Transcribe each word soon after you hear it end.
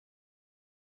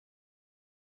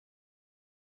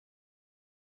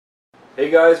Hey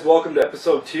guys, welcome to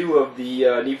episode 2 of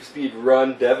the Need for Speed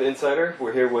Run Dev Insider.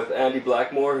 We're here with Andy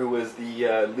Blackmore, who is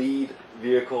the lead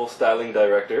vehicle styling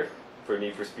director for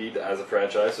Need for Speed as a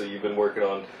franchise. So you've been working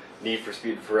on Need for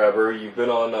Speed forever. You've been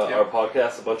on our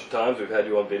podcast a bunch of times. We've had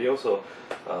you on video, so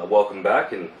welcome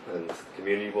back, and the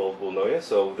community will know you.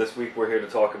 So this week we're here to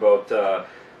talk about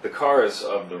the cars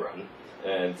of the run.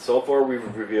 And so far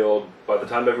we've revealed, by the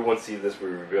time everyone sees this,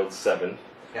 we've revealed 7.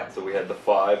 Yeah. So we had the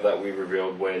 5 that we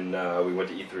revealed when we went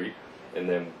to E3, and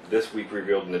then this week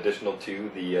revealed an additional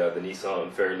 2, the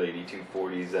Nissan Fairlady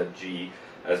 240 ZG,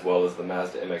 as well as the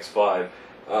Mazda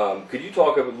MX-5. Could you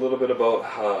talk a little bit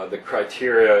about the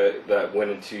criteria that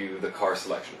went into the car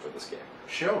selection for this game?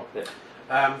 Sure.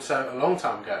 Yeah. So a long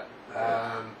time ago,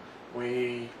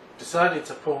 we decided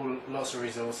to pull lots of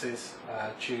resources,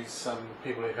 choose some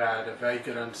people who had a very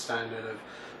good understanding of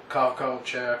car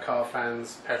culture, car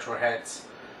fans, petrol heads.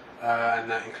 And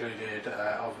that included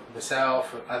of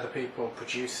myself, other people,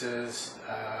 producers,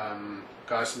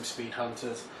 guys from Speed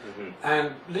Hunters,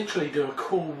 and literally do a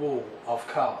cool wall of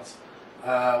cars.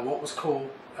 What was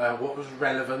cool, what was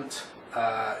relevant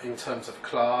in terms of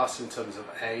class, in terms of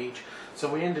age.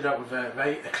 So we ended up with a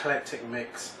very eclectic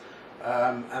mix,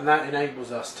 and that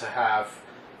enables us to have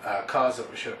cars that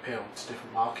should appeal to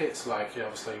different markets, like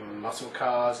obviously muscle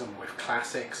cars and with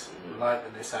classics, like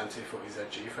the Nissan 240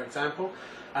 ZG for example.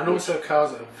 And also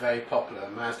cars that are very popular.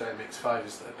 Mazda MX-5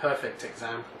 is a perfect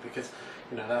example because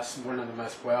that's one of the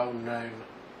most well-known,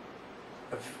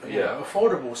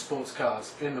 affordable sports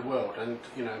cars in the world, and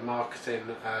marketing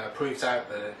proves out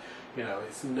that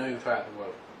it's known throughout the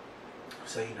world.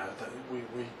 So that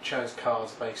we chose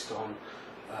cars based on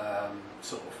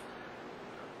sort of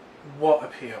what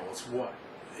appeals, what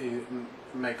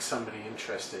makes somebody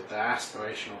interested, their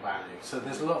aspirational value. So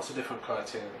there's lots of different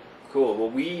criteria. Cool. Well,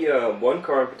 we one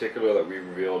car in particular that we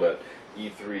revealed at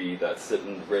E3 that's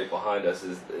sitting right behind us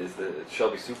is the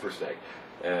Shelby Super Snake,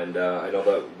 and I know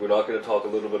that we're not going to talk a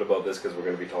little bit about this because we're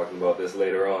going to be talking about this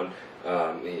later on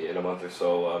in a month or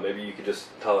so. Maybe you could just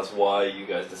tell us why you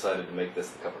guys decided to make this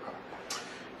the cover car.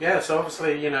 Yeah. So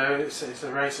obviously it's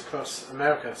a race across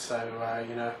America, so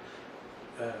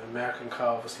American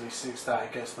car obviously suits that.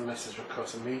 It gets the message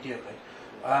across immediately.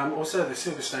 Also, the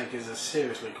Super Snake is a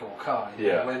seriously cool car.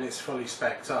 When it's fully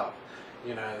spec'd up,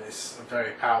 it's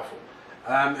very powerful.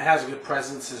 It has a good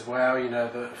presence as well.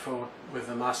 With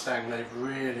the Mustang, they've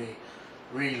really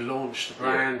relaunched the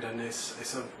brand, and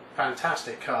it's a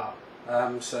fantastic car.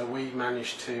 So we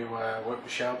managed to work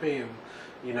with Shelby, and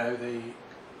the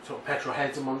sort of petrol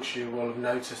heads amongst you will have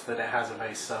noticed that it has a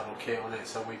very subtle kit on it.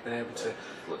 So we've been able to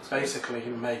basically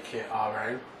make it our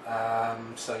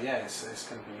own. So yeah, it's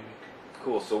going to be unique.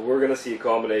 Cool. So we're going to see a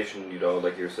combination,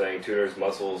 like you're saying, tuners,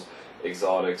 muscles,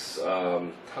 exotics,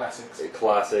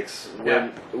 classics.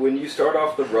 When you start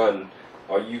off the run,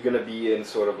 are you going to be in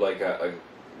sort of like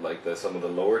some of the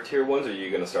lower tier ones, or are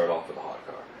you going to start off with a hot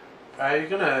car? You're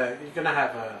gonna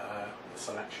have a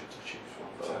selection to choose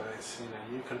from. So it's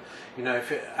you can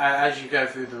as you go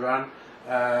through the run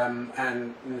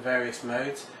and in various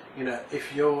modes,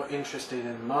 if you're interested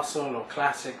in muscle or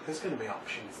classic, there's going to be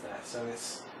options there. So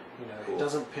it's cool. It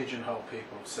doesn't pigeonhole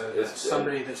people. So there's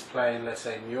somebody that's playing, let's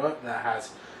say in Europe, that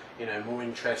has more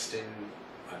interest in,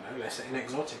 I don't know, let's say an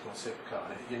exotic or supercar.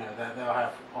 They'll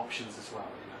have options as well.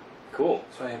 Cool.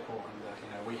 It's very important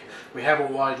that we have a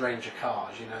wide range of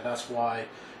cars. That's why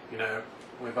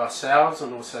with ourselves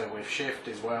and also with Shift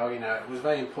as well. It was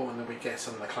very important that we get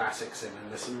some of the classics in,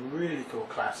 and there's some really cool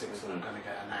classics that are going to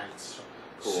get announced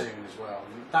soon as well.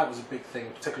 And that was a big thing,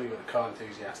 particularly with the car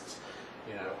enthusiasts.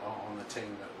 On the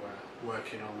team that were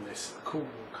working on this cool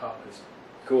cars.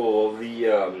 Cool.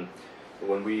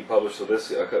 When we published, so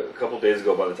this a couple of days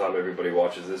ago, by the time everybody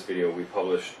watches this video, we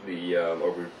published we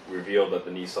revealed that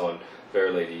the Nissan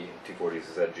Fairlady 240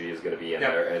 ZG is going to be in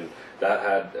there, and that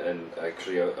had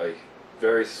actually a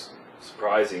very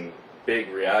surprising big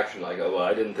reaction. Like, well,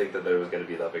 I didn't think that there was going to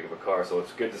be that big of a car, so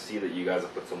it's good to see that you guys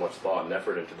have put so much thought and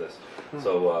effort into this.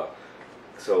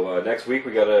 So next week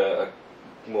we got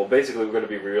well, basically we're going to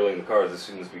be revealing the cars as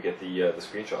soon as we get the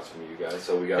screenshots from you guys.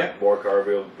 So we got more car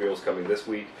reveals coming this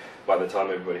week. By the time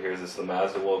everybody hears this, the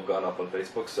Mazda will have gone up on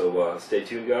Facebook. So stay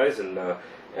tuned, guys. And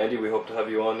Andy, we hope to have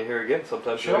you on here again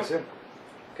sometime very soon.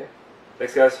 Okay.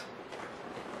 Thanks, guys.